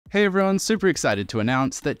Hey everyone, super excited to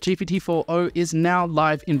announce that GPT-4o is now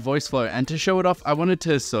live in Voiceflow, and to show it off, I wanted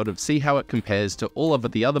to sort of see how it compares to all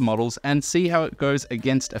of the other models and see how it goes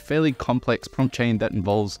against a fairly complex prompt chain that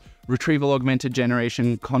involves retrieval augmented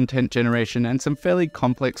generation, content generation, and some fairly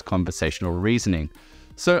complex conversational reasoning.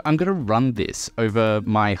 So I'm going to run this over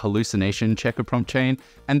my hallucination checker prompt chain,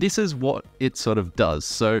 and this is what it sort of does.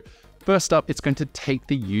 So first up, it's going to take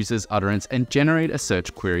the user's utterance and generate a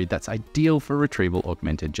search query that's ideal for retrieval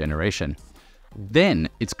augmented generation. Then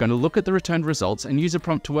it's going to look at the returned results and use a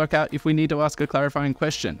prompt to work out if we need to ask a clarifying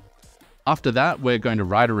question. After that, we're going to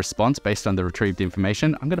write a response based on the retrieved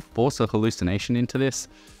information. I'm going to force a hallucination into this.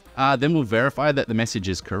 Then we'll verify that the message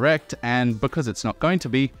is correct, and because it's not going to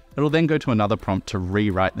be, it'll then go to another prompt to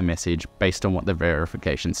rewrite the message based on what the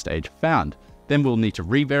verification stage found. Then we'll need to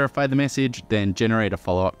re-verify the message, then generate a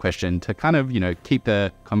follow-up question to kind of, keep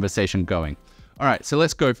the conversation going. All right, so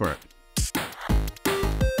let's go for it.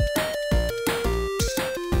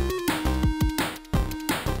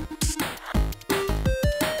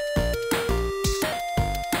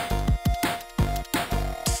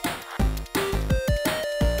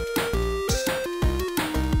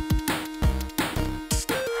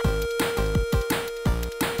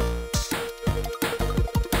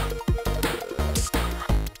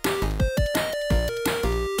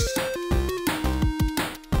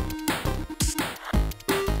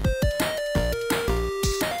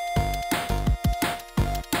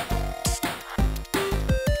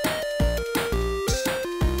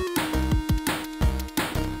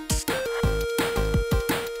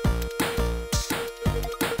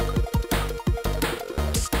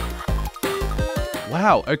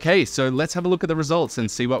 Wow, okay, so let's have a look at the results and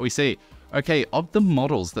see what we see. Okay, of the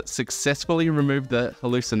models that successfully removed the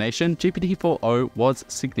hallucination, GPT-4o was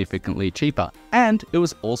significantly cheaper, and it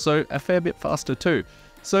was also a fair bit faster too.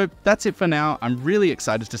 So that's it for now. I'm really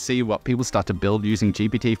excited to see what people start to build using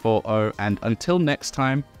GPT-4o, and until next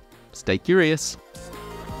time, stay curious.